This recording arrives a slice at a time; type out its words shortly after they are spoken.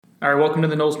All right, welcome to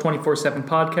the Knowles 24/7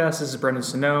 podcast. This is Brendan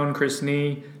Sonnone, Chris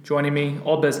Nee joining me.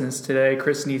 All business today.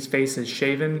 Chris Nee's face is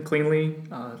shaven cleanly,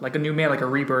 like a new man, like a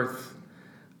rebirth,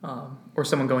 or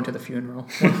someone going to the funeral.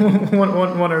 one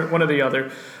or the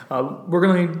other. We're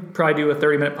going to probably do a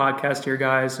 30-minute podcast here,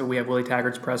 guys. So we have Willie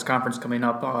Taggart's press conference coming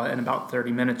up in about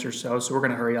 30 minutes or so. So we're going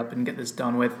to hurry up and get this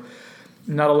done with.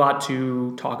 Not a lot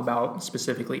to talk about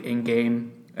specifically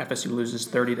in-game. FSU loses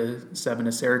 30-7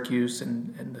 to Syracuse,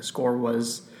 and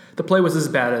the play was as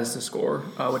bad as the score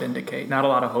would indicate. Not a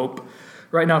lot of hope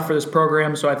right now for this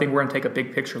program, so I think we're going to take a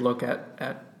big picture look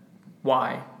at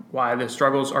why the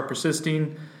struggles are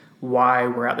persisting, why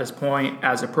we're at this point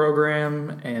as a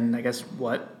program, and I guess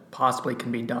what possibly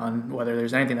can be done, whether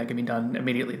there's anything that can be done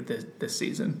immediately this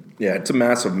season. Yeah, it's a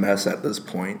massive mess at this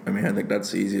point. I mean, I think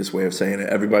that's the easiest way of saying it.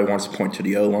 Everybody wants to point to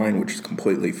the O-line, which is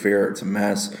completely fair. It's a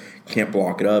mess. Can't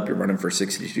block it up. You're running for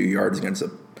 62 yards against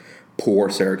a poor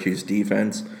Syracuse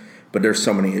defense. But there's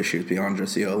so many issues beyond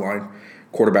just the O-line.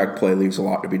 Quarterback play leaves a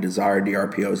lot to be desired. The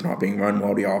RPO is not being run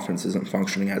well. The offense isn't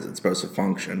functioning as it's supposed to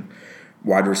function.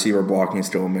 Wide receiver blocking is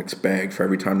still a mixed bag. For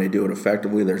every time they do it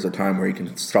effectively, there's a time where you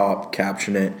can stop,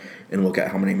 caption it, and look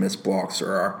at how many missed blocks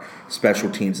there are. Special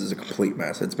teams is a complete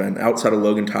mess. It's been, outside of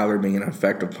Logan Tyler being an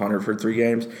effective punter for 3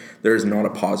 games, there is not a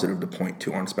positive to point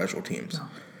to on special teams,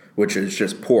 which is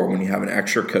just poor when you have an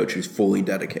extra coach who's fully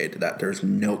dedicated to that. There's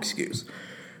no excuse.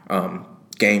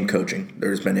 Game coaching,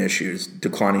 there's been issues.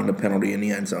 Declining the penalty in the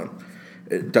end zone.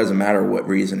 It doesn't matter what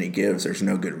reason he gives. There's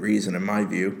no good reason in my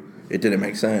view. It didn't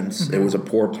make sense. Mm-hmm. It was a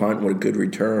poor punt with a good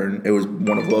return. It was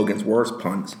one of Logan's worst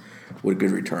punts with a good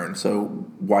return. So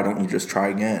why don't you just try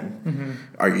again? Mm-hmm.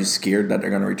 Are you scared that they're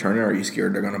going to return it? Or are you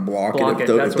scared they're going to block it?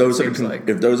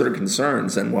 If those are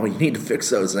concerns, then, well, you need to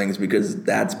fix those things because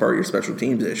that's part of your special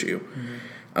teams issue.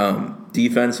 Mm-hmm.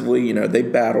 Defensively, they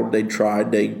battled, they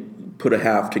tried, they put a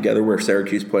half together where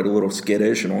Syracuse played a little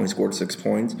skittish and only scored 6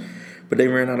 points. But they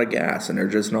ran out of gas, and they're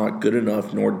just not good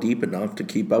enough nor deep enough to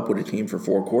keep up with a team for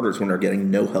 4 quarters when they're getting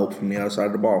no help from the other side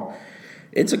of the ball.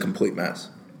 It's a complete mess.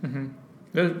 Mm-hmm.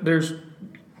 There's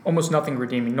almost nothing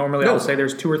redeeming. Normally, I would say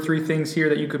there's 2 or 3 things here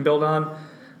that you can build on.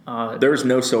 There's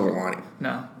no silver lining.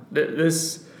 No.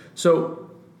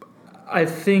 So I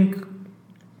think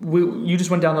you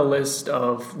just went down the list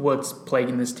of what's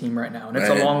plaguing this team right now, and it's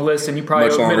a long list. And you probably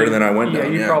much longer than I went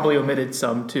down. You probably omitted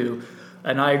some too,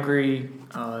 and I agree.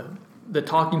 The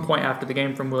talking point after the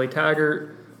game from Willie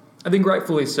Taggart, I think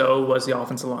rightfully so, was the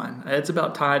offensive line. It's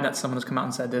about time that someone has come out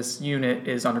and said this unit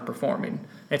is underperforming.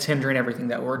 It's hindering everything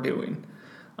that we're doing.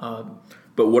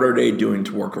 But what are they doing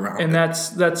to work around it? And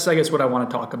that's I guess what I want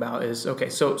to talk about is, okay,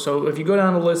 so if you go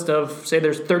down the list of, say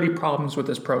there's 30 problems with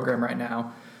this program right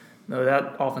now,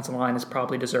 that offensive line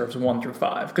probably deserves 1 through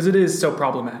 5 because it is so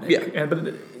problematic. Yeah.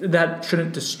 But that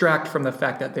shouldn't distract from the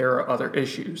fact that there are other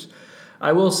issues.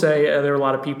 I will say there are a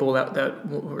lot of people that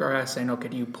are saying, okay,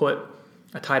 do you put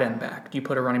a tight end back? Do you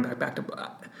put a running back to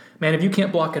block? Man, if you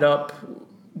can't block it up,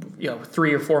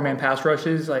 3 or 4 man pass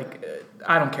rushes, I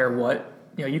don't care what.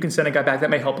 You can send a guy back.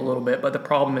 That may help a little bit, but the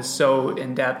problem is so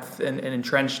in depth and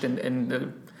entrenched in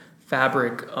the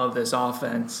fabric of this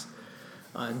offense.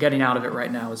 Getting out of it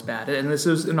right now is bad. And this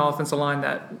is an offensive line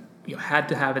that had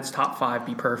to have its top 5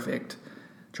 be perfect.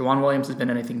 Jawan Williams has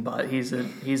been anything but. He's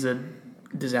a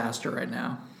disaster right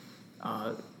now.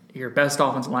 Your best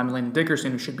offensive lineman, Landon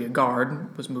Dickerson, who should be a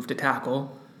guard, was moved to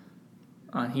tackle.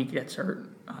 He gets hurt.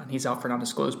 He's out for an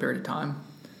undisclosed period of time.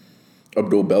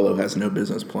 Abdul Bello has no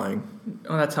business playing.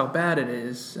 Well, that's how bad it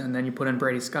is. And then you put in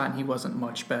Brady Scott, and he wasn't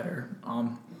much better.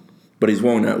 But he's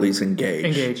willing to at least engage.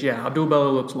 Engage, yeah. Abdul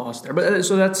Bello looks lost there. But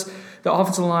so that's the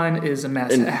offensive line is a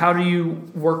mess. And how do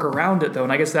you work around it, though?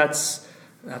 And I guess that's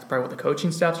probably what the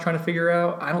coaching staff's trying to figure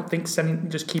out. I don't think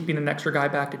just keeping an extra guy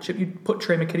back to chip. You put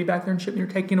Trey McKitty back there and chip, and you're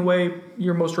taking away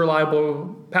your most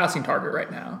reliable passing target right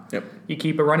now. Yep. You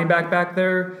keep a running back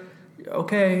there.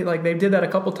 Okay, they did that a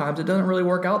couple times. It doesn't really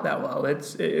work out that well.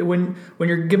 When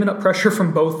you're giving up pressure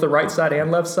from both the right side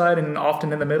and left side, and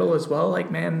often in the middle as well.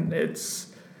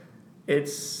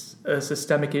 It's a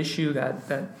systemic issue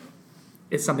that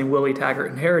is something Willie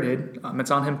Taggart inherited. It's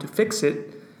on him to fix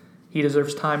it. He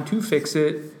deserves time to fix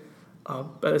it.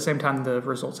 But at the same time, the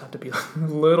results have to be a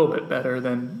little bit better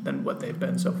than what they've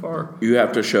been so far. You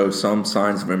have to show some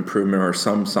signs of improvement or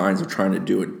some signs of trying to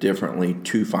do it differently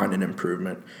to find an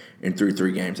improvement. And through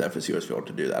 3 games, FSU has failed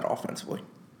to do that offensively.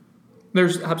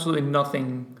 There's absolutely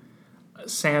nothing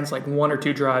sans 1 or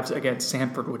 2 drives against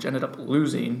Samford, which ended up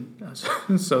losing.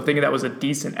 So thinking that was a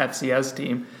decent FCS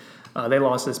team, they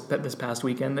lost this past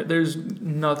weekend. There's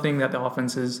nothing that the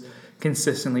offense has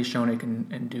consistently shown it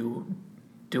can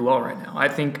do well right now. I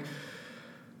think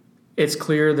It's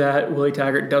clear that Willie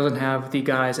Taggart doesn't have the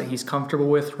guys that he's comfortable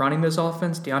with running this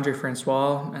offense. Deondre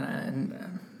Francois,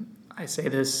 and I say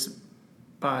this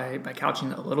by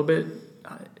couching it a little bit,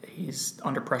 he's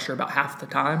under pressure about half the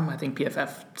time. I think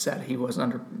PFF said he was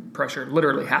under pressure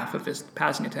literally half of his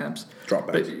passing attempts.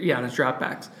 Dropbacks. His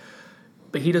dropbacks.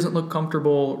 But he doesn't look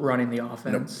comfortable running the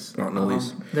offense. Nope, not in the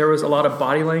least. There was a lot of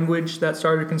body language that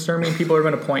started to concern me. People are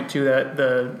going to point to that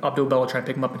the Abdul Bella trying to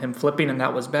pick him up and him flipping, and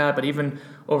that was bad. But even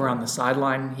over on the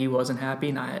sideline, he wasn't happy,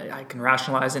 and I can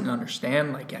rationalize it and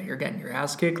understand. Like, yeah, you're getting your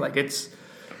ass kicked. Like, it's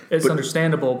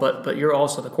understandable, but you're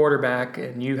also the quarterback,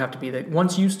 and you have to be the.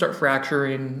 Once you start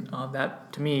fracturing,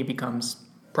 that to me becomes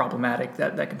problematic.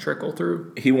 That can trickle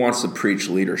through. He wants to preach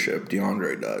leadership.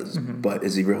 DeAndre does, but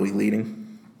is he really leading?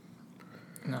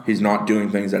 No. He's not doing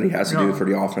things that he has to do for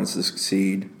the offense to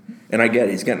succeed. And I get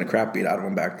it. He's getting the crap beat out of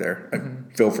him back there.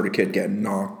 I feel for the kid getting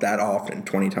knocked that often,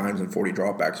 20 times and 40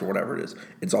 dropbacks or whatever it is.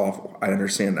 It's awful. I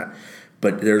understand that.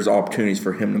 But there's opportunities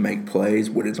for him to make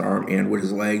plays with his arm and with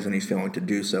his legs, and he's failing to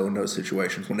do so in those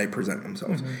situations when they present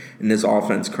themselves. And this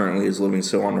offense currently is living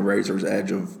so on the razor's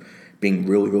edge of being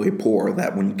really, really poor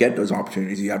that when you get those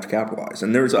opportunities, you have to capitalize.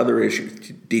 And there's other issues.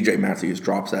 DJ Matthews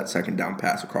drops that second down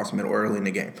pass across the middle early in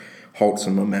the game. Halts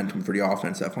some momentum for the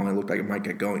offense that finally looked like it might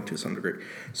get going to some degree.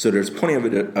 So there's plenty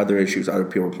of other issues other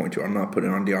people point to. I'm not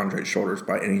putting it on DeAndre's shoulders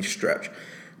by any stretch.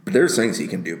 But there's things he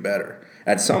can do better.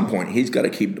 At some point, he's got to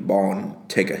keep the ball and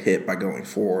take a hit by going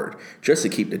forward just to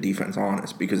keep the defense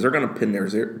honest, because they're going to pin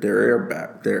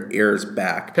their ears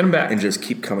back, Pin them back, and just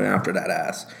keep coming after that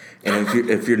ass. And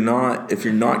if you're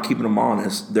not keeping them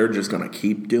honest, they're just going to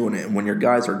keep doing it. And when your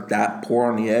guys are that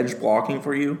poor on the edge blocking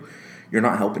for you, you're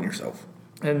not helping yourself.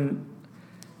 And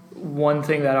one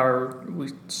thing that we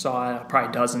saw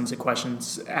probably dozens of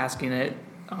questions asking it,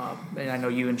 and I know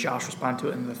you and Josh responded to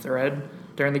it in the thread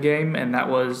during the game, and that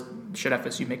was, should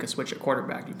FSU make a switch at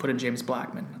quarterback? You put in James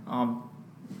Blackman.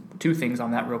 Two things on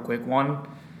that real quick. One,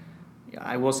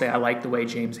 I will say I like the way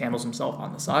James handles himself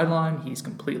on the sideline. He's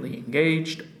completely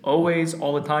engaged, always,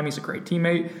 all the time. He's a great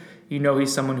teammate. You know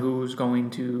he's someone who's going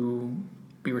to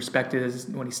be respected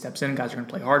when he steps in. Guys are going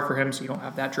to play hard for him, so you don't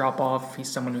have that drop off. He's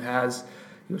someone who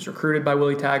he was recruited by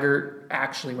Willie Taggart.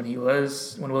 Actually, when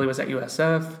Willie was at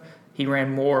USF, he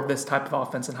ran more of this type of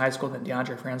offense in high school than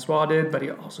Deondre Francois did, but he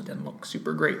also didn't look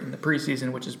super great in the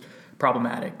preseason, which is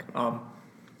problematic.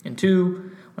 And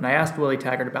two, when I asked Willie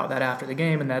Taggart about that after the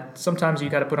game, and that sometimes you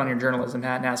got to put on your journalism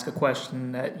hat and ask a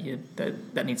question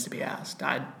that needs to be asked.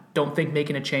 I don't think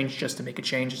making a change just to make a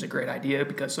change is a great idea,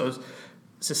 because those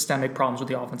systemic problems with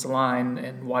the offensive line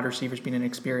and wide receivers being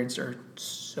inexperienced are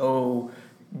so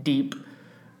deep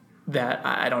that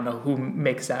I don't know who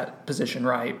makes that position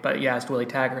right. But you asked Willie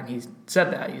Taggart, and he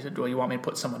said that. He said, well, you want me to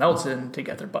put someone else in to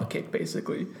get their butt kicked,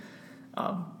 basically.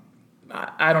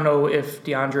 I don't know if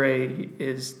DeAndre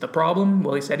is the problem.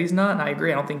 Willie said he's not, and I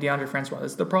agree. I don't think DeAndre Francois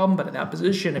is the problem. But at that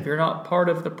position, if you're not part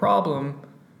of the problem,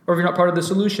 or if you're not part of the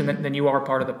solution, then you are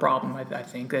part of the problem. I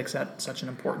think that's such an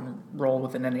important role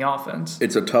within any offense.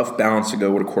 It's a tough balance to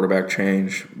go with a quarterback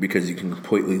change, because you can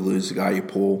completely lose the guy you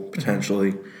pull,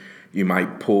 potentially. You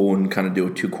might pull and kind of do a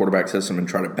two-quarterback system and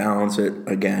try to balance it.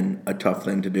 Again, a tough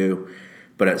thing to do.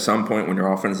 But at some point, when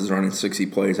your offense is running 60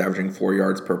 plays, averaging 4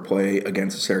 yards per play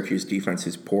against a Syracuse defense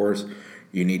who's porous,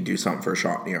 you need to do something for a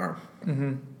shot in the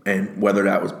arm. And whether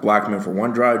that was Blackman for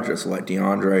one drive, just to let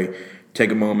DeAndre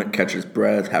take a moment, catch his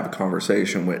breath, have a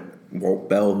conversation with Walt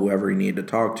Bell, whoever he needed to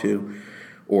talk to,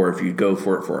 or if you go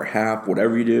for it for a half,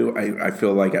 whatever you do, I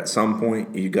feel like at some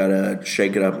point you got to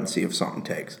shake it up and see if something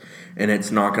takes. And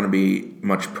it's not going to be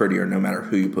much prettier no matter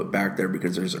who you put back there,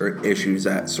 because there's issues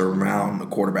that surround the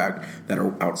quarterback that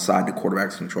are outside the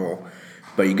quarterback's control.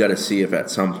 But you got to see if at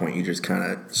some point you just kind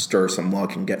of stir some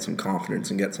luck and get some confidence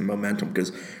and get some momentum,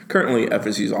 because currently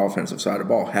FSU's offensive side of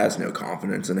the ball has no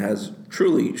confidence and has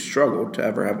truly struggled to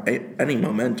ever have any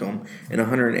momentum in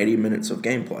 180 minutes of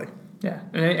gameplay. Yeah,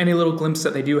 and any little glimpse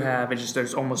that they do have, it's just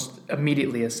there's almost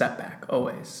immediately a setback,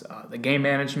 always. The game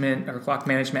management or clock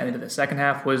management into the second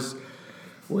half was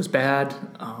bad.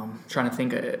 Trying to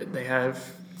think, they have...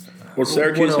 Well,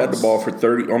 Syracuse had the ball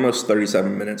for almost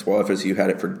 37 minutes, while FSU had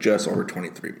it for just over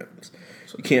 23 minutes.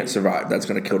 You can't survive. That's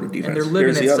going to kill the defense. And they're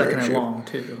living it second and long,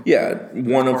 too. Yeah,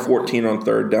 1 of 14 on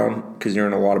third down, because you're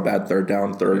in a lot of bad third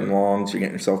and longs. You're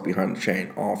getting yourself behind the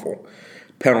chain. Awful.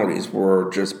 Penalties were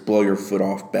just blow your foot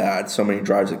off bad. So many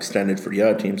drives extended for the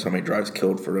other team, so many drives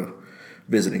killed for the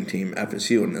visiting team,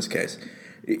 FSU in this case.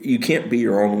 You can't be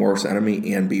your own worst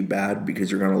enemy and be bad, because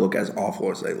you're going to look as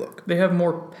awful as they look. They have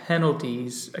more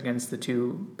penalties against the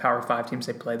two Power 5 teams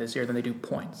they play this year than they do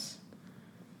points.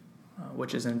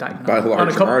 which is an indictment. By a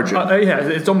large margin. Yeah,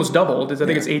 it's almost doubled. I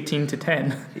think it's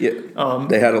 18-10. Yeah.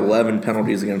 They had 11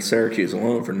 penalties against Syracuse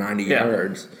alone for 90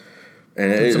 yards.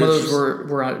 And some of those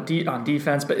were on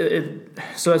defense. But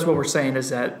so that's what we're saying is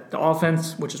that the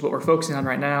offense, which is what we're focusing on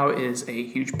right now, is a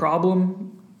huge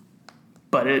problem.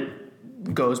 But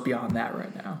it goes beyond that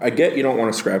right now. I get you don't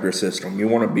want to scrap your system. You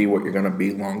want to be what you're going to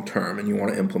be long term, and you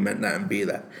want to implement that and be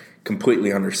that.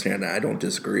 Completely understand that. I don't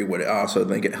disagree with it. I also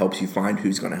think it helps you find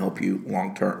who's going to help you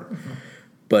long term. Mm-hmm.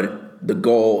 But the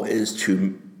goal is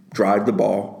to drive the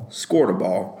ball, score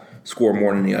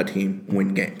more than the other team,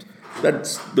 win games.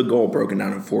 That's the goal broken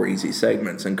down in 4 easy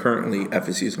segments, and currently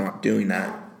FSU is not doing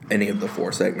that, any of the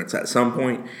 4 segments. At some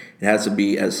point, it has to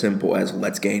be as simple as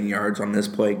let's gain yards on this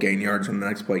play, gain yards on the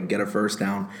next play, get a first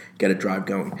down, get a drive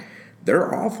going.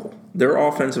 They're awful. Their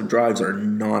offensive drives are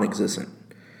non-existent.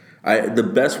 The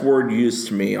best word used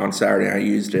to me on Saturday, I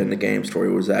used it in the game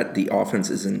story, was that the offense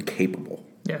is incapable.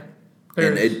 Yeah.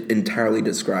 And it entirely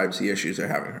describes the issues they're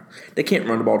having. They can't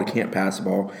run the ball. They can't pass the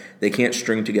ball. They can't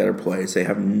string together plays. They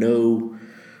have no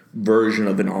version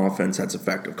of an offense that's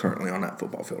effective currently on that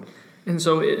football field. And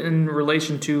so in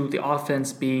relation to the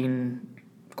offense being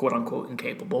quote-unquote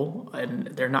incapable, and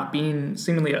there not being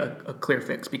seemingly a clear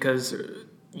fix, because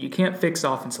you can't fix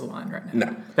offensive line right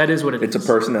now. No. That is what it is. It's a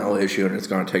personnel issue, and it's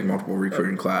going to take multiple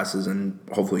recruiting classes and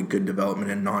hopefully good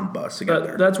development and non-busts to get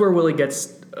there. That's where Willie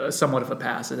gets somewhat of a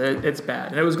pass. It's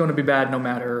bad. And it was going to be bad no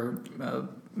matter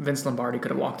Vince Lombardi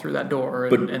could have walked through that door,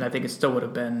 and I think it still would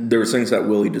have been. There's things that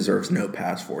Willie deserves no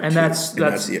pass for, and that's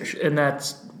the issue. And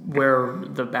that's where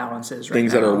the balance is right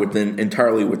things now. That are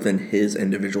entirely within his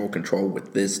individual control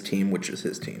with this team, which is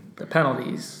his team. The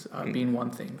penalties being one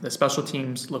thing. The special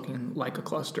teams looking like a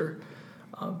cluster.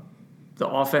 The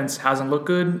offense hasn't looked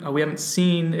good. We haven't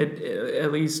seen it,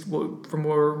 at least from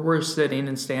where we're sitting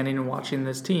and standing and watching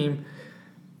this team,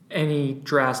 any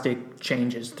drastic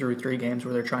changes through 3 games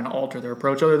where they're trying to alter their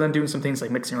approach, other than doing some things like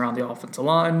mixing around the offensive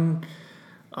line,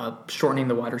 shortening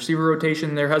the wide receiver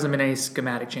rotation. There hasn't been any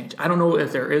schematic change. I don't know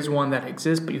if there is one that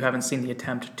exists, but you haven't seen the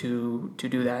attempt to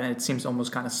do that, and it seems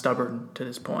almost kind of stubborn to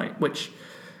this point, which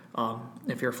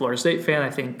if you're a Florida State fan, I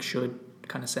think should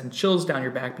kind of send chills down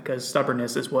your back, because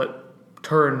stubbornness is what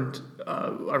turned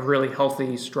a really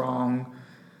healthy, strong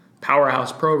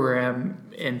powerhouse program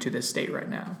into this state right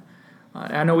now.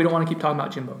 I know we don't want to keep talking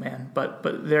about Jimbo, man, but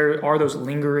there are those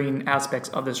lingering aspects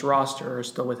of this roster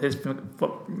still with his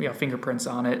fingerprints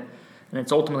on it, and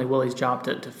it's ultimately Willie's job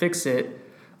to fix it.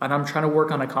 And I'm trying to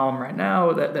work on a column right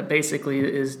now that basically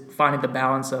is finding the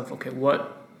balance of, okay,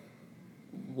 what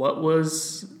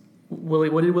was Willie?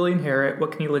 What did Willie inherit?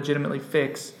 What can he legitimately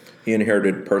fix? He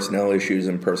inherited personnel issues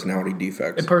and personality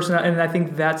defects. And I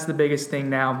think that's the biggest thing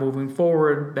now moving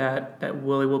forward that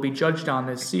Willie will be judged on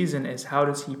this season is how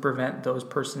does he prevent those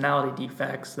personality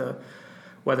defects,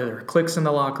 whether there are cliques in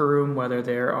the locker room, whether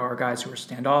there are guys who are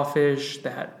standoffish,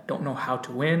 that don't know how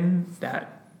to win,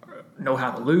 that know how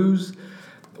to lose,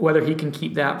 whether he can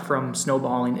keep that from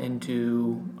snowballing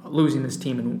into losing this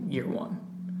team in year 1.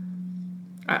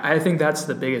 I think that's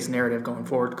the biggest narrative going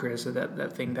forward, Chris,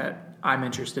 that thing that I'm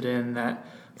interested in, that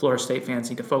Florida State fans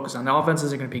need to focus on. The offense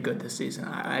isn't going to be good this season.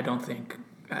 I don't think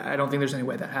there's any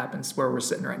way that happens where we're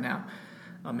sitting right now.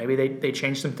 Maybe they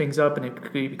change some things up and it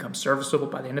could become serviceable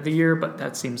by the end of the year, but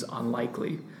that seems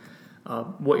unlikely.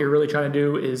 What you're really trying to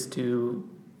do is to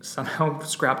somehow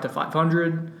scrap to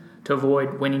 500, to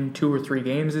avoid winning 2 or 3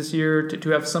 games this year, to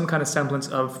have some kind of semblance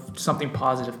of something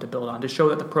positive to build on, to show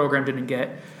that the program didn't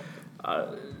get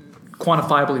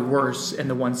quantifiably worse in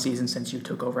the 1 season since you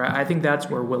took over. I think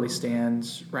that's where Willie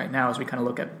stands right now as we kind of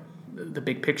look at the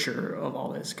big picture of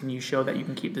all this. Can you show that you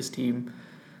can keep this team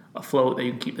afloat, that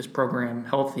you can keep this program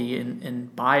healthy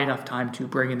and buy enough time to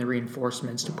bring in the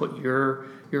reinforcements to put your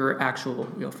actual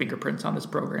fingerprints on this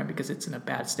program, because it's in a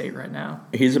bad state right now?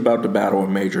 He's about to battle a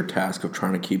major task of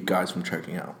trying to keep guys from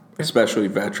checking out, especially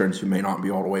veterans who may not be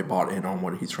all the way bought in on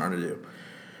what he's trying to do.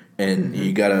 And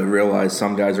you got to realize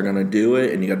some guys are going to do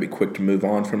it, and you got to be quick to move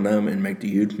on from them and make the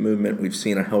youth movement. We've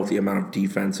seen a healthy amount of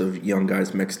defensive young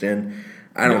guys mixed in.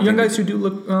 Young guys who do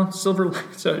look silver.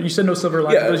 So you said no silver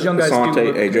line. Yeah, those young guys Asante, do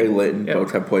look. AJ Litton,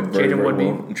 both have played very, very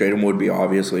Woodby. well. Jaden Woodby,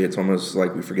 obviously, it's almost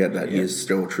like we forget that he is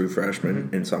still a true freshman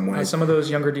in some ways. Some of those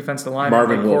younger defensive linemen,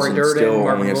 Marvin like Wilson, still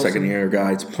only a second-year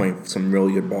guy. It's playing some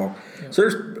really good ball. Yeah. So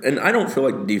and I don't feel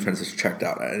like the defense has checked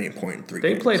out at any point in 3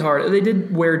 games. They played hard. They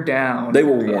did wear down. They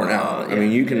were worn out. I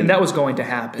mean, and that was going to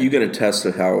happen. You can attest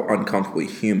to how uncomfortably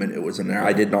humid it was in there.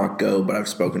 I did not go, but I've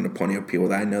spoken to plenty of people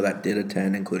that I know that did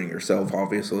attend, including yourself,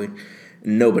 obviously.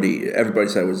 Everybody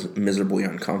said it was miserably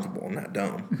uncomfortable in that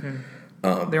dome.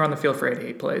 They're on the field for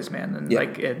 88 plays, man, and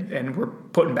and we're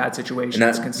put in bad situations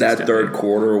And consistently. that third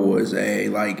quarter was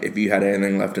if you had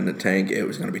anything left in the tank, it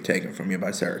was going to be taken from you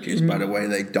by Syracuse. By the way,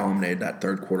 they dominated that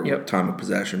third quarter with time of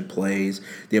possession, plays,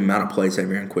 the amount of plays they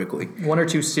ran quickly. One or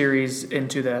two series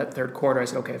into that third quarter, I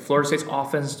said, okay, if Florida State's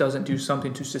offense doesn't do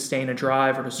something to sustain a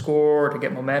drive or to score or to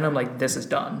get momentum, like this is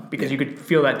done. Because you could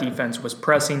feel that defense was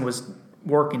pressing, was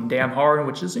working damn hard,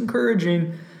 which is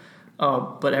encouraging.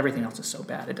 But everything else is so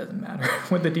bad, it doesn't matter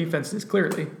what the defense is,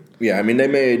 clearly. Yeah, I mean, they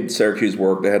made Syracuse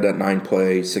work. They had that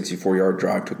 9-play, 64-yard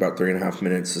drive. Took about 3.5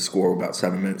 minutes to score, about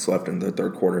 7 minutes left in the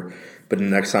third quarter. But the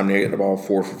next time they get the ball,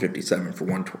 4 for 57 for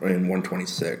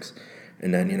 126.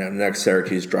 And then, the next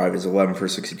Syracuse drive is 11 for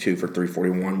 62 for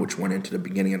 341, which went into the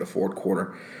beginning of the fourth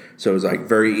quarter. So it was,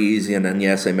 very easy. And then,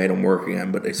 yes, they made them work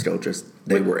again, but they still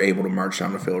they were able to march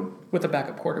down the field. With a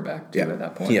backup quarterback, too, at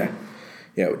that point.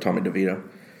 Yeah, with Tommy DeVito.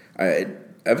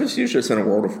 FSU's just in a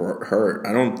world of hurt.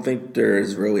 I don't think there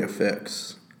is really a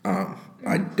fix. I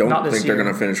don't think they're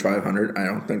going to finish 500. I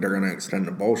don't think they're going to extend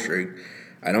the bowl streak.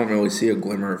 I don't really see a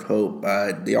glimmer of hope.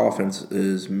 The offense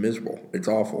is miserable. It's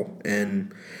awful.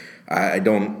 And I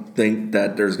don't think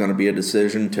that there's going to be a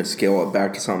decision to scale it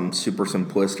back to something super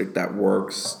simplistic that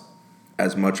works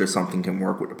as much as something can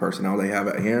work with the personnel they have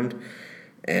at hand.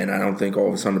 And I don't think all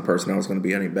of a sudden the personnel is going to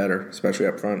be any better, especially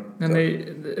up front. And they,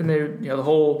 the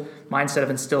whole mindset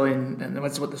of instilling, and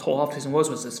that's what this whole offseason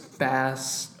was this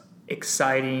fast,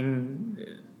 exciting.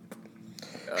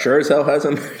 Sure as hell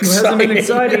hasn't been exciting. It hasn't been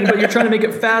exciting, but you're trying to make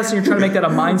it fast, and you're trying to make that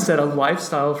a mindset, a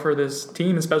lifestyle for this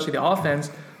team, especially the offense.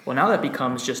 Well, now that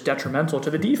becomes just detrimental to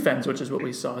the defense, which is what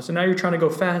we saw. So now you're trying to go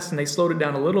fast, and they slowed it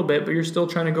down a little bit, but you're still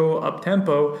trying to go up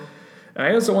tempo. And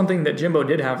I guess the one thing that Jimbo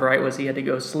did have right was he had to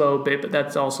go slow a bit, but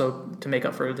that's also to make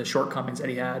up for the shortcomings that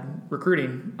he had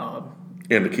recruiting.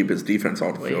 And to keep his defense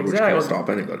off the field, which can't stop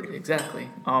anybody. Exactly.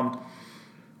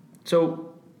 So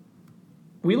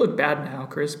we look bad now,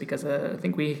 Chris, because I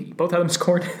think we both had them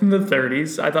scored in the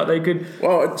 30s. I thought they could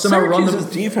somehow run the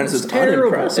defense is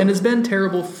unimpressive. And it's been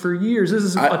terrible for years. This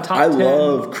is a top 10. I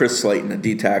love Chris Slayton, a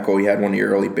D-tackle. He had one of the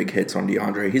early big hits on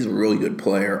DeAndre. He's a really good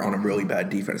player on a really bad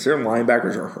defense. Their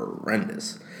linebackers are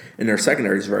horrendous. And their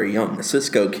secondary is very young. The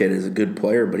Cisco kid is a good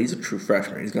player, but he's a true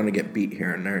freshman. He's going to get beat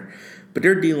here and there. But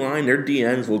their D-line, their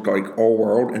DNs look like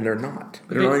all-world, and they're not.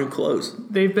 They're not even close.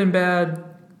 They've been bad.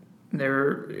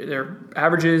 Their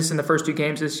averages in the first two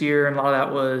games this year, and a lot of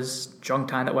that was junk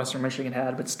time that Western Michigan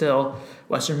had. But still,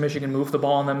 Western Michigan moved the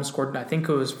ball on them, scored, I think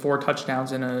it was 4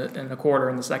 touchdowns in a quarter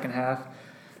in the second half.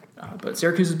 But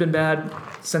Syracuse has been bad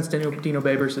since Dino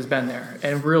Babers has been there,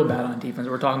 and real bad on defense.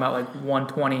 We're talking about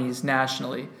 120s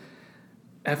nationally.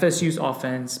 FSU's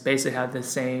offense basically had the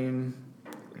same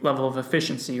level of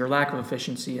efficiency or lack of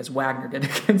efficiency as Wagner did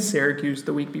against Syracuse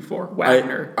the week before.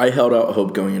 Wagner. I held out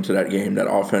hope going into that game that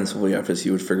offensively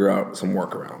FSU would figure out some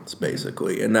workarounds,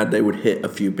 basically, and that they would hit a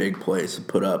few big plays to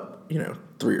put up,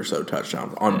 3 or so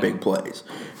touchdowns on big plays,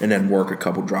 and then work a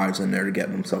couple drives in there to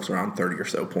get themselves around 30 or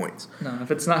so points. No,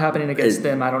 if it's not happening against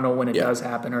them, I don't know when it does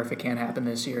happen or if it can happen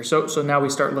this year. So now we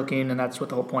start looking, and that's what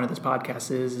the whole point of this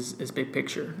podcast is big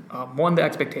picture. One, the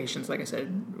expectations, like I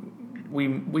said,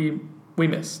 we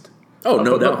missed. Oh,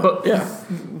 no doubt.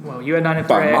 Well, you had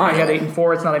 9-3. I had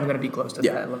 8-4. It's not even going to be close to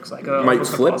that. It looks like might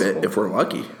flip it if we're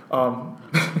lucky.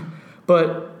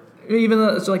 But even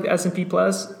though it's like the S&P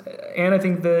Plus, and I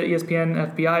think the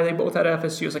ESPN FPI, they both had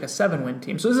FSU as a 7-win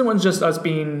team. So this isn't just us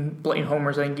being blatant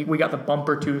homers. I think we got the bump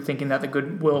or two thinking that the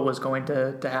goodwill was going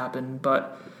to happen,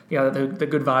 but the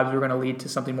good vibes were going to lead to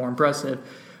something more impressive.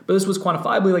 But this was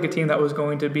quantifiably a team that was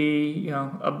going to be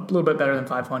a little bit better than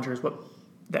 500 is what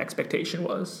the expectation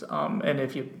was. And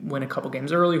if you win a couple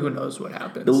games early, who knows what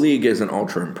happens. The league isn't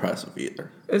ultra impressive either.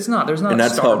 It's not. There's not. And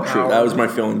that's star held true. power. That was my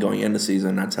feeling going into the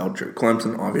season. That's held true.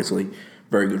 Clemson, obviously,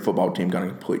 very good football team,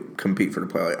 going to compete for the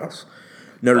playoffs.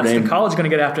 Boston College going to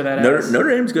get after that.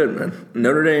 Notre Dame's good, man.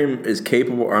 Notre Dame is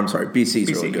capable. I'm sorry,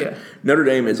 BC's really good. Yeah. Notre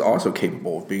Dame is also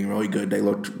capable of being really good. They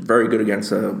looked very good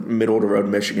against a middle-of-the-road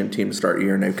Michigan team to start the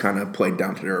year, and they've kind of played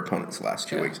down to their opponents the last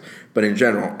 2 weeks. But in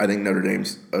general, I think Notre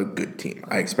Dame's a good team.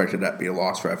 I expected that to be a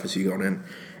loss for FSU going in.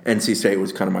 NC State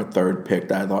was kind of my third pick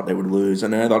that I thought they would lose,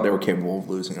 and then I thought they were capable of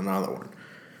losing another one.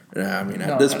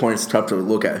 At this point, it's tough to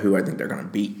look at who I think they're going to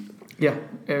beat. Yeah,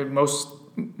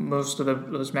 most of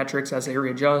those metrics as they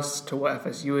readjust to what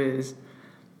FSU is.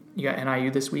 You got NIU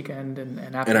this weekend,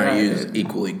 and after NIU is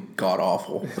equally god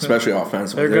awful, especially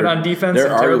offensively. They're good on defense.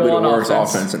 They're and terrible arguably on the worst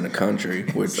offense in the country,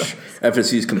 which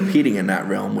FSU is competing in that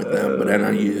realm with them, but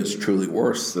NIU is truly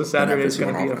worse. So Saturday is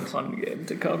going to be a fun game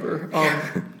to cover.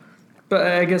 But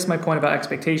I guess my point about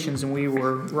expectations, and we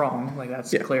were wrong.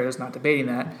 That's clear. There's not debating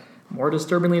that. more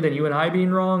disturbingly than you and I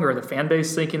being wrong or the fan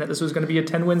base thinking that this was going to be a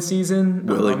 10-win season.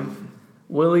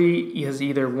 Willie has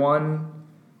either one,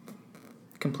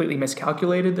 completely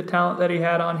miscalculated the talent that he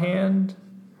had on hand,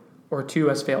 or two,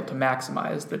 has failed to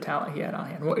maximize the talent he had on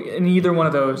hand. And either one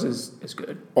of those is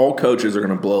good. All coaches are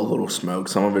going to blow a little smoke.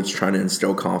 Some of it's trying to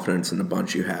instill confidence in the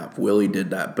bunch you have. Willie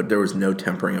did that, but there was no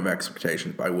tempering of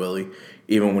expectations by Willie,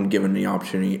 even when given the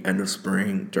opportunity end of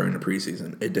spring during the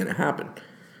preseason. It didn't happen.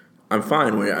 I'm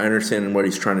fine with it. I understand what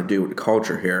he's trying to do with the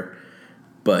culture here,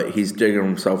 but he's digging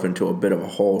himself into a bit of a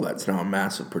hole that's now a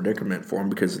massive predicament for him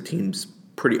because the team's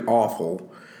pretty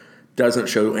awful. Doesn't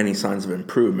show any signs of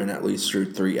improvement, at least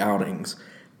through 3 outings,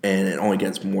 and it only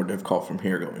gets more difficult from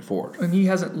here going forward. And he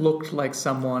hasn't looked like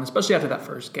someone, especially after that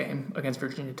first game against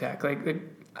Virginia Tech.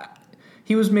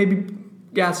 He was maybe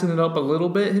gassing it up a little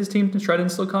bit, his team, to try to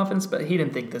instill confidence, but he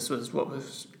didn't think this was what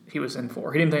he was in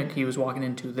for. He didn't think he was walking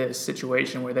into this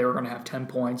situation where they were going to have 10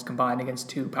 points combined against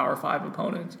 2 Power 5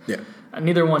 opponents. Yeah.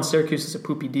 Neither one. Syracuse is a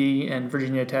poopy D, and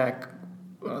Virginia Tech,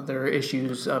 there are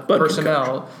issues of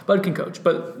personnel. Bud can coach,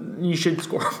 but you should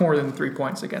score more than 3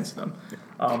 points against them.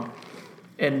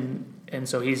 And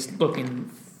so he's looking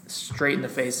straight in the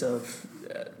face of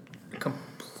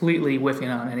completely whiffing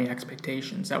on any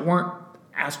expectations that weren't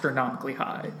astronomically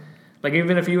high. Like,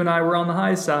 even if you and I were on the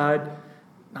high side,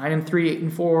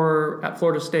 9-3, 8-4 at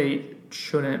Florida State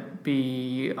shouldn't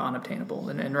be unobtainable.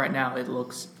 And right now it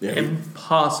looks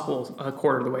impossible a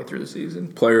quarter of the way through the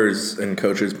season. Players and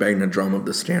coaches bang the drum of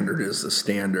the standard is the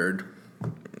standard.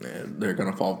 And they're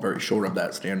going to fall very short of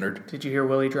that standard. Did you hear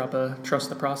Willie drop a trust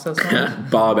the process on it?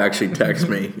 Bob actually texted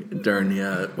me during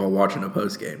the while watching the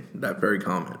post game. That very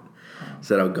comment.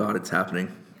 Said, "Oh God, it's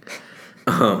happening."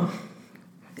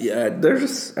 Yeah,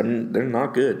 they're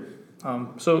not good.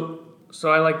 So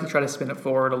I like to try to spin it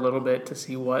forward a little bit to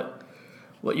see what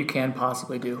you can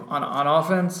possibly do on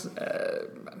offense.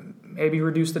 Maybe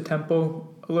reduce the tempo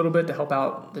a little bit to help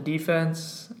out the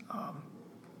defense.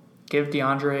 Give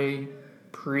DeAndre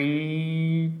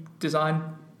pre-designed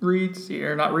reads.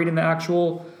 You're not reading the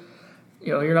actual.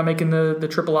 You're not making the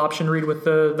triple option read with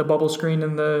the bubble screen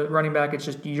and the running back. It's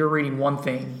just you're reading one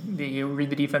thing. You read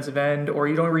the defensive end, or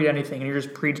you don't read anything, and you're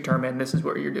just predetermined this is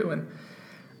what you're doing.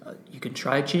 You can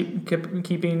try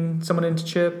keeping someone into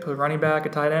chip, a running back, a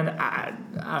tight end.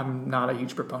 I'm not a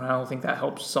huge proponent. I don't think that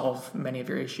helps solve many of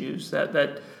your issues.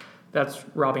 That's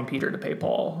robbing Peter to pay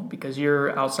Paul, because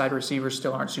your outside receivers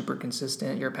still aren't super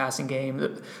consistent. Your passing game,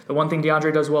 the one thing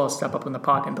DeAndre does well is step up in the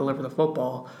pocket and deliver the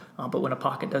football. But when a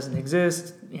pocket doesn't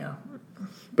exist,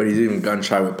 But he's even gun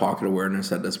shy with pocket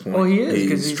awareness at this point. Well, he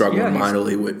is. He's struggling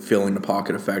mightily with filling the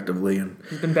pocket effectively, and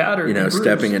he's been battered.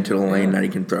 Stepping into the lane that he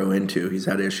can throw into. He's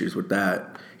had issues with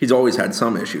that. He's always had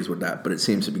some issues with that, but it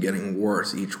seems to be getting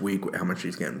worse each week with how much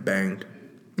he's getting banged.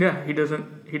 Yeah, he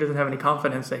doesn't have any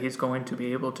confidence that he's going to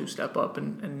be able to step up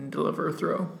and deliver a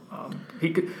throw.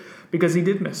 Because he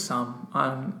did miss some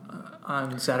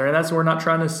on Saturday. And we're not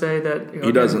trying to say that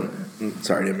he doesn't.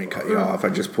 Sorry, I didn't mean to cut you off. I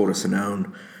just pulled a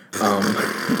Sinone.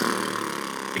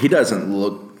 He doesn't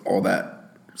look all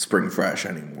that spring fresh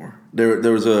anymore.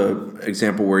 There was a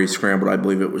example where he scrambled. I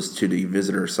believe it was to the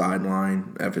visitor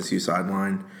sideline, FSU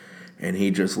sideline, and he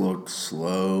just looked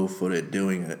slow-footed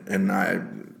doing it. And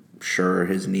I'm sure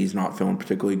his knee's not feeling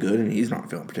particularly good, and he's not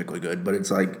feeling particularly good. But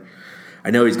it's like, I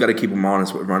know he's got to keep him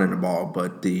honest with running the ball,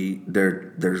 but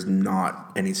there's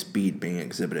not any speed being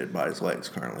exhibited by his legs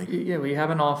currently. Yeah, we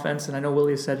have an offense, and I know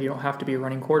Willie said you don't have to be a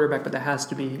running quarterback, but there has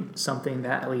to be something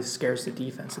that at least scares the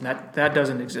defense, and that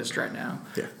doesn't exist right now.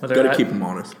 Yeah, got to keep him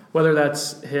honest. Whether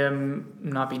that's him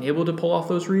not being able to pull off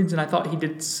those reads, and I thought he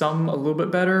did a little bit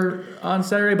better on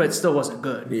Saturday, but it still wasn't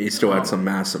good. He still had some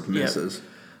massive misses. Yeah.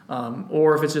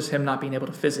 Or if it's just him not being able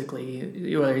to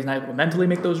physically, whether he's not able to mentally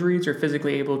make those reads or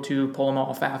physically able to pull them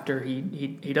off after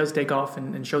he does take off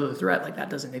and show the threat, like that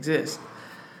doesn't exist.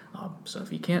 So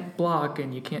if you can't block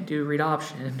and you can't do read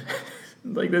option,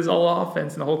 like this whole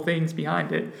offense and the whole thing's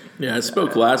behind it. Yeah, I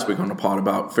spoke last week on the pod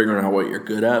about figuring out what you're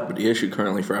good at, but the issue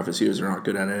currently for FSU is they're not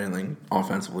good at anything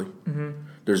offensively. Mm-hmm.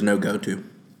 There's no go-to.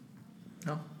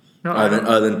 No,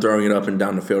 other than throwing it up and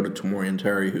down the field to Tamorian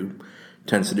Terry, who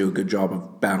tends to do a good job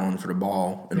of battling for the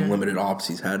ball in the limited ops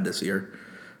he's had this year.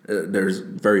 There's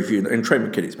very few, and Trey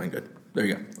McKitty's been good. There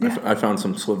you go. Yeah. I found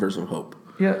some slivers of hope.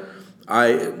 Yeah.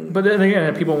 But then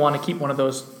again, people want to keep one of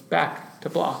those back to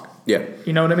block. Yeah.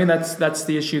 You know what I mean? That's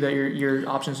the issue, that your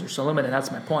options are so limited.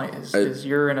 That's my point, is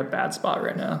you're in a bad spot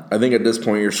right now. I think at this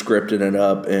point you're scripting it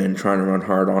up and trying to run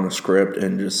hard on a script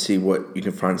and just see what you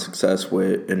can find success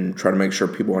with and try to make sure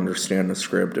people understand the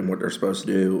script and what they're supposed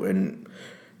to do. And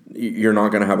you're not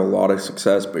going to have a lot of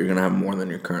success, but you're going to have more than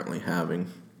you're currently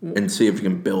having. and see if you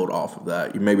can build off of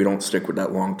that. You maybe don't stick with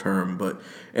that long term, but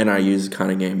NIU is the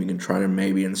kind of game you can try to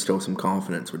maybe instill some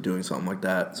confidence with doing something like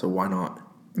that. So why not?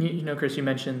 You know, Chris, you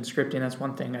mentioned scripting. That's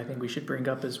one thing I think we should bring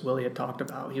up, as Willie had talked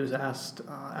about. He was asked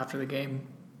after the game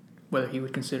whether he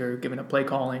would consider giving up play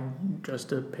calling just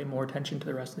to pay more attention to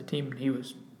the rest of the team, and he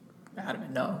was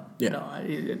adamant no. Yeah.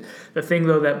 No. The thing,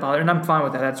 though, that bothered, and I'm fine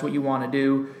with that. That's what you want to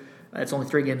do. It's only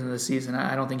 3 games in the season.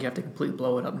 I don't think you have to completely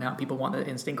blow it up now. People want the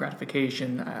instant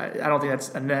gratification. I don't think that's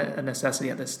a necessity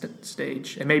at this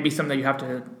stage. It may be something that you have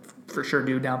to for sure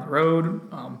do down the road.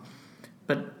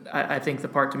 But I think the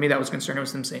part to me that was concerning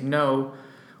was them saying no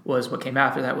was what came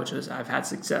after that, which was I've had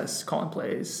success calling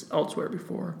plays elsewhere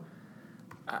before.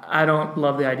 I don't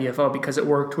love the idea of, because it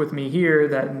worked with me here,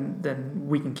 then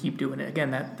we can keep doing it.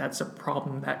 Again, that's a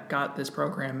problem that got this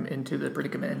program into the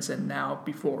predicament it's in now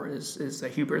before is the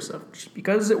hubris of just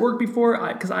because it worked before,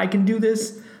 because I can do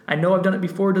this. I know I've done it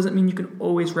before. Doesn't mean you can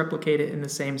always replicate it in the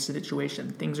same situation.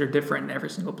 Things are different in every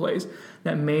single place.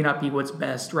 That may not be what's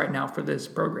best right now for this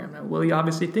program. Now, Willie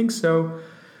obviously thinks so,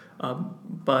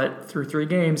 but through 3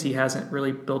 games, he hasn't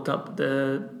really built up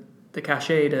the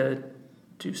cachet to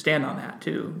stand on that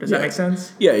too. Does that make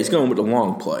sense? Yeah, he's going with the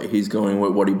long play. He's going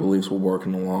with what he believes will work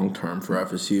in the long term for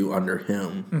FSU under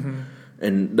him. Mm-hmm.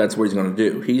 And that's what he's going to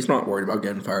do. He's not worried about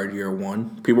getting fired year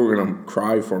 1. People are going to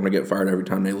cry for him to get fired every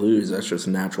time they lose. That's just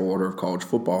a natural order of college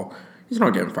football. He's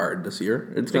not getting fired this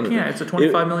year. It's a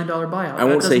 $25 million buyout. I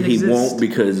won't say he won't,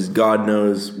 because God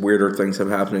knows weirder things have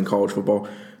happened in college football,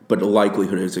 but the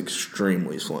likelihood is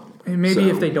extremely slim. And maybe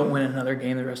if they don't win another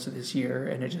game the rest of this year,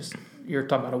 and you're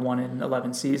talking about a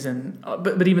 1-11 season,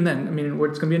 but even then, I mean,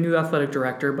 it's going to be a new athletic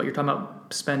director, but you're talking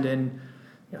about spending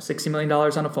 $60 million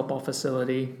on a football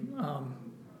facility.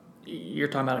 You're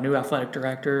talking about a new athletic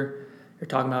director. You're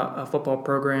talking about a football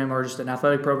program or just an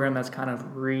athletic program that's kind of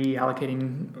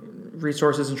reallocating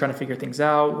resources and trying to figure things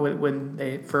out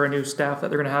for a new staff that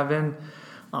they're going to have in.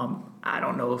 I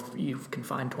don't know if you can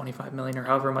find $25 million or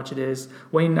however much it is.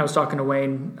 I was talking to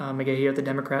Wayne McGahee here at the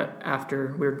Democrat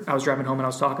after I was driving home and I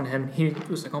was talking to him. He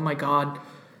was like, "Oh my God."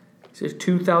 He says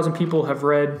 2,000 people have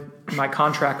read my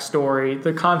contract story,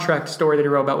 the contract story that he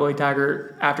wrote about Willie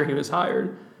Taggart after he was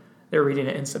hired. They were reading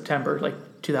it in September.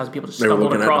 Like 2,000 people just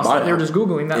stumbled across it. They were just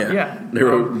Googling that. Yeah. They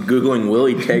were Googling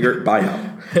Willie Taggart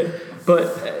buyout.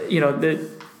 But, the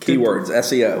keywords,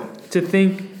 SEO. To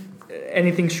think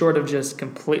anything short of just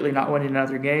completely not winning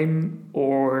another game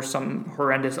or some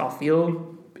horrendous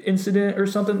off-field incident or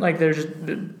something, like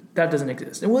that doesn't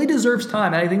exist. And Willie deserves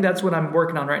time. And I think that's what I'm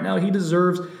working on right now. He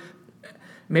deserves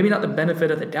maybe not the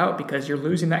benefit of the doubt because you're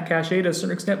losing that cachet to a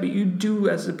certain extent, but you do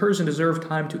as a person deserve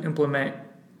time to implement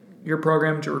your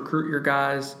program, to recruit your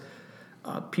guys.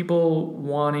 People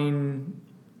wanting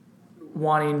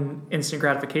instant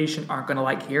gratification aren't going to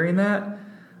like hearing that.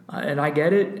 And I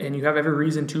get it, and you have every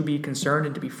reason to be concerned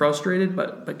and to be frustrated,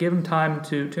 but give them time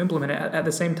to implement it. At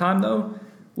the same time, though,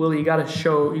 Willie, you got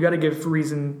to give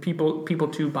reason people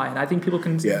to buy in. I think people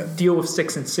can deal with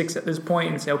 6-6 at this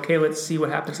point and say, okay, let's see what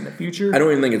happens in the future. I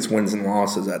don't even think it's wins and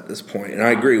losses at this point, and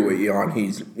I agree with you on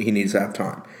he needs to have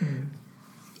time. Mm-hmm.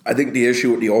 I think the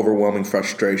issue with the overwhelming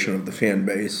frustration of the fan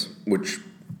base, which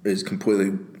is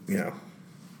completely,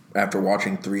 after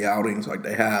watching 3 outings like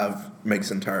they have,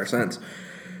 makes entire sense.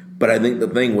 But I think the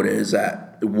thing with it is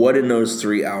that what in those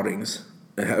 3 outings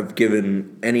have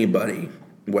given anybody,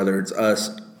 whether it's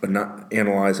us not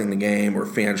analyzing the game or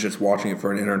fans just watching it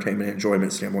for an entertainment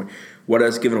enjoyment standpoint, what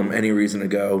has given them any reason to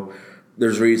go,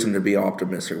 there's reason to be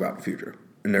optimistic about the future.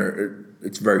 And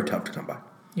it's very tough to come by.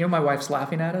 My wife's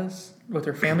laughing at us with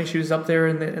her family. She was up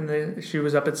there she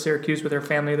was up at Syracuse with her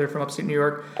family. They're from upstate New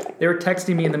York. They were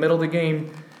texting me in the middle of the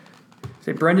game,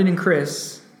 say Brendan and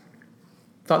Chris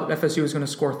thought that FSU was going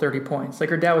to score 30 points. Like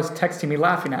her dad was texting me,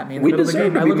 laughing at me in the middle of the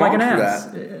game. I look like an ass.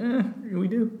 We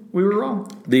do. We were wrong.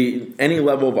 Any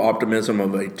level of optimism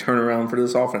of a turnaround for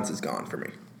this offense is gone for me.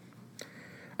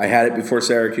 I had it before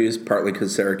Syracuse, partly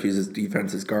because Syracuse's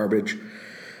defense is garbage.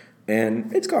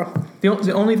 And it's gone.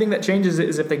 The only thing that changes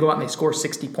is if they go out and they score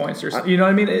 60 points or something. You know what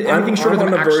I mean? Anything short of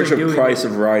them actually doing it. I'm on the verge of price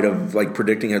of right of like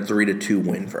predicting a 3-2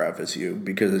 win for FSU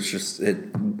because it's just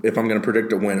if I'm going to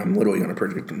predict a win, I'm literally going to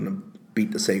predict them to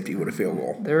beat the safety with a field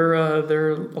goal. They're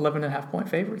 11.5-point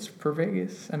favorites for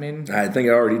Vegas. I mean, I think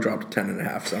I already dropped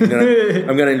 10.5, so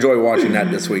I'm gonna enjoy watching that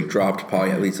this week. Dropped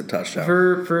probably at least a touchdown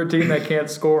for a team that can't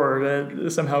score.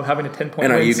 Somehow having a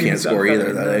 10-point. And you can't score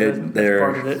either.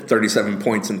 They're 37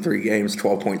 points in 3 games,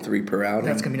 12.3 per outing.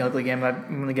 That's gonna be an ugly game.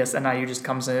 I'm gonna guess NIU just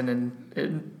comes in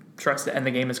and tries to end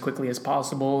the game as quickly as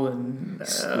possible. And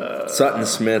Sutton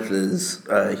Smith is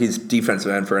he's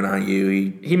defensive end for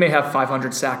NIU. He may have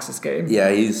 500 sacks this game.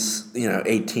 Yeah, he's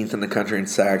 18th in the country in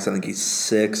sacks. I think he's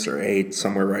 6 or 8,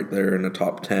 somewhere right there in the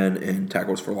top 10 in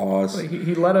tackles for loss.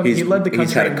 He led the country.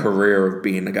 He's had a career of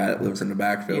being the guy that lives in the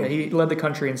backfield. Yeah, he led the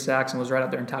country in sacks and was right up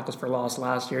there in tackles for loss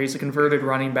last year. He's a converted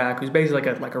running back who's basically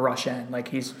like a rush end. Like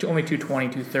he's only 220,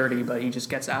 230, but he just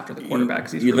gets after the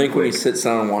quarterback. You think when he sits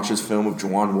down and watches film of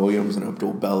Juwan Williams and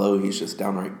Abdul Bello, he's just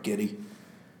downright giddy?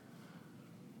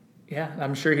 Yeah,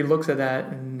 I'm sure he looks at that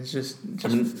and is just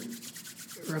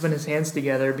rubbing his hands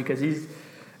together because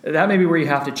that may be where you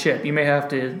have to chip. You may have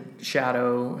to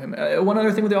shadow him. One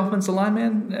other thing with the offensive line,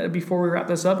 man, before we wrap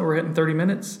this up, and we're hitting 30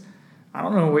 minutes. I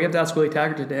don't know. We have to ask Willie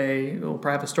Taggart today. We'll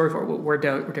probably have a story for where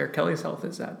Derek Kelly's health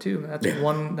is at too. That's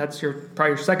That's probably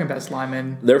your second best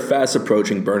lineman. They're fast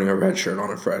approaching burning a red shirt on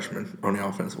a freshman on the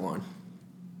offensive line.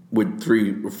 With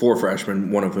 3 or 4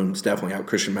 freshmen, one of whom's definitely out.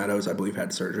 Christian Meadows, I believe,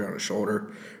 had surgery on his shoulder,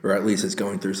 or at least is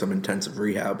going through some intensive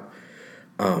rehab.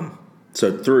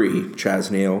 So 3: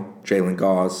 Chaz Neal, Jalen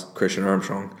Goss, Christian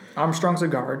Armstrong. Armstrong's a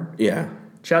guard. Yeah.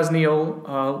 Chaz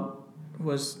Neal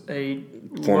was a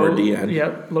former DN.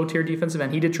 Yeah, low-tier defensive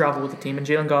end. He did travel with the team, and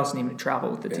Jalen Goss didn't even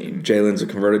travel with the team. Jalen's a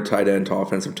converted tight end to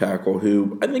offensive tackle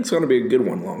who I think is going to be a good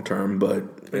one long term, but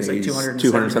he's like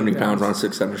 270 pounds on a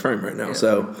 6'7" frame right now. Yeah.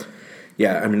 So,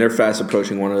 yeah, I mean, they're fast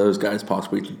approaching one of those guys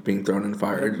possibly being thrown in the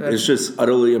fire. It's just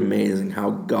utterly amazing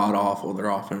how god-awful their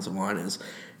offensive line is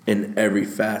in every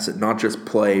facet, not just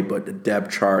play, but the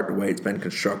depth chart, the way it's been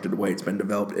constructed, the way it's been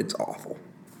developed. It's awful.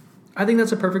 I think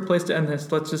that's a perfect place to end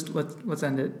this. Let's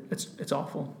end it. It's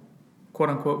awful, quote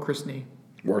unquote. Chris Nee.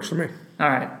 Works for me. All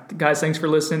right, guys. Thanks for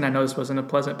listening. I know this wasn't a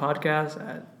pleasant podcast.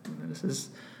 I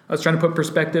was trying to put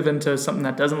perspective into something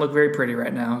that doesn't look very pretty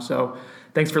right now. So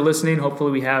thanks for listening.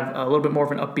 Hopefully we have a little bit more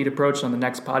of an upbeat approach on the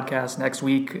next podcast next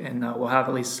week, and we'll have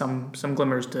at least some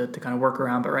glimmers to kind of work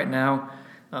around. But right now,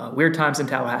 weird times in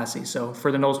Tallahassee. So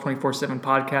for the Noles 24/7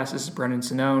 podcast, this is Brendan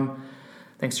Sonnone.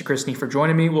 Thanks to Chris Nee for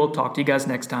joining me. We'll talk to you guys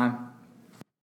next time.